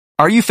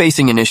Are you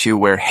facing an issue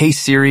where Hey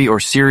Siri or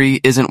Siri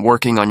isn't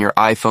working on your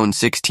iPhone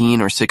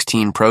 16 or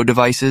 16 Pro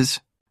devices?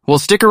 Well,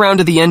 stick around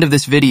to the end of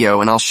this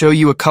video and I'll show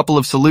you a couple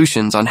of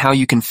solutions on how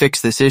you can fix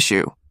this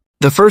issue.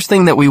 The first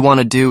thing that we want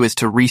to do is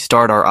to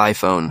restart our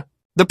iPhone.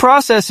 The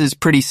process is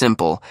pretty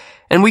simple,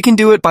 and we can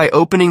do it by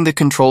opening the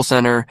control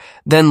center,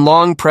 then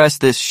long press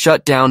this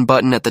shutdown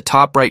button at the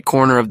top right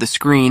corner of the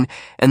screen,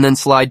 and then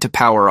slide to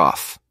power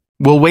off.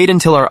 We'll wait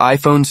until our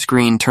iPhone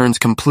screen turns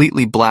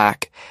completely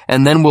black,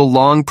 and then we'll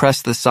long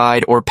press the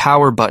side or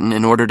power button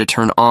in order to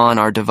turn on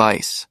our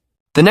device.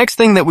 The next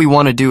thing that we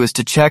want to do is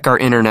to check our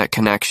internet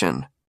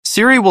connection.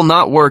 Siri will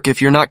not work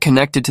if you're not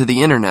connected to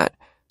the internet,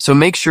 so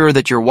make sure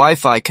that your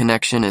Wi-Fi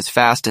connection is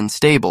fast and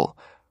stable.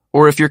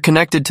 Or if you're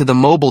connected to the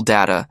mobile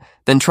data,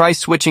 then try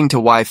switching to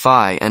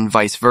Wi-Fi and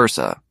vice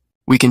versa.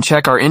 We can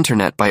check our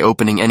internet by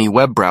opening any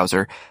web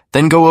browser,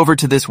 then go over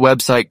to this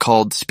website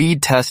called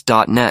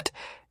speedtest.net,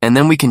 and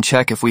then we can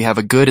check if we have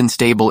a good and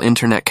stable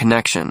internet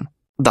connection.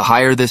 The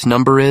higher this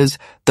number is,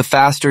 the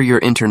faster your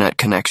internet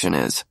connection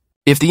is.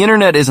 If the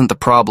internet isn't the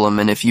problem,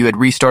 and if you had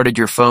restarted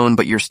your phone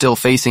but you're still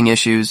facing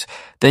issues,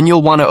 then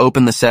you'll want to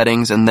open the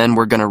settings and then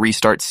we're going to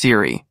restart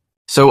Siri.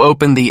 So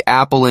open the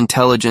Apple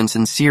Intelligence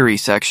and Siri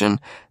section,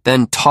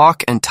 then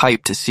talk and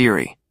type to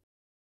Siri.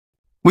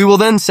 We will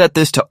then set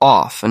this to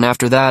off, and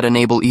after that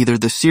enable either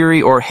the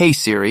Siri or Hey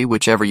Siri,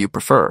 whichever you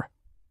prefer.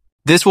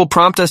 This will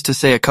prompt us to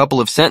say a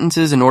couple of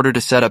sentences in order to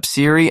set up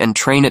Siri and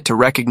train it to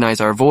recognize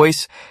our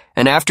voice,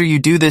 and after you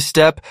do this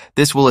step,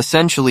 this will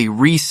essentially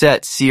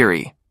reset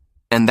Siri.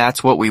 And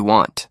that's what we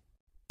want.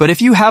 But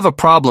if you have a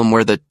problem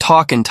where the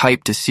talk and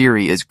type to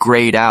Siri is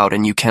grayed out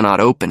and you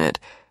cannot open it,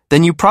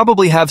 then you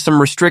probably have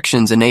some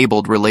restrictions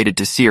enabled related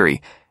to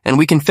Siri, and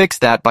we can fix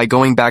that by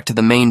going back to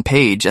the main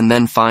page and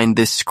then find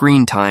this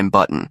screen time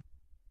button.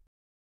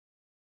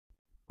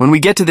 When we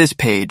get to this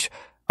page,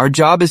 our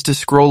job is to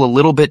scroll a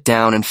little bit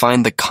down and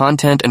find the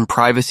Content and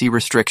Privacy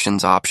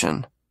Restrictions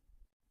option.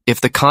 If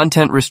the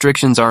content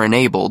restrictions are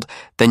enabled,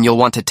 then you'll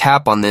want to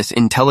tap on this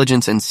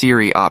Intelligence and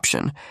Siri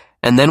option,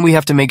 and then we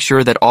have to make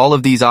sure that all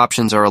of these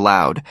options are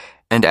allowed,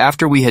 and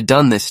after we had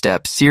done this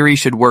step, Siri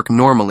should work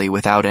normally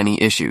without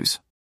any issues.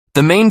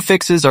 The main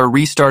fixes are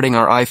restarting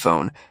our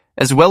iPhone,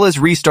 as well as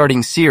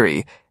restarting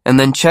Siri, and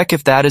then check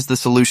if that is the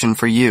solution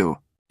for you.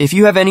 If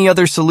you have any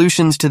other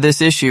solutions to this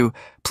issue,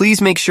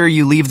 please make sure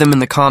you leave them in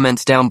the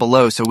comments down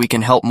below so we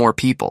can help more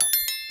people.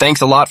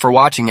 Thanks a lot for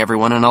watching,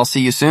 everyone, and I'll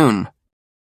see you soon.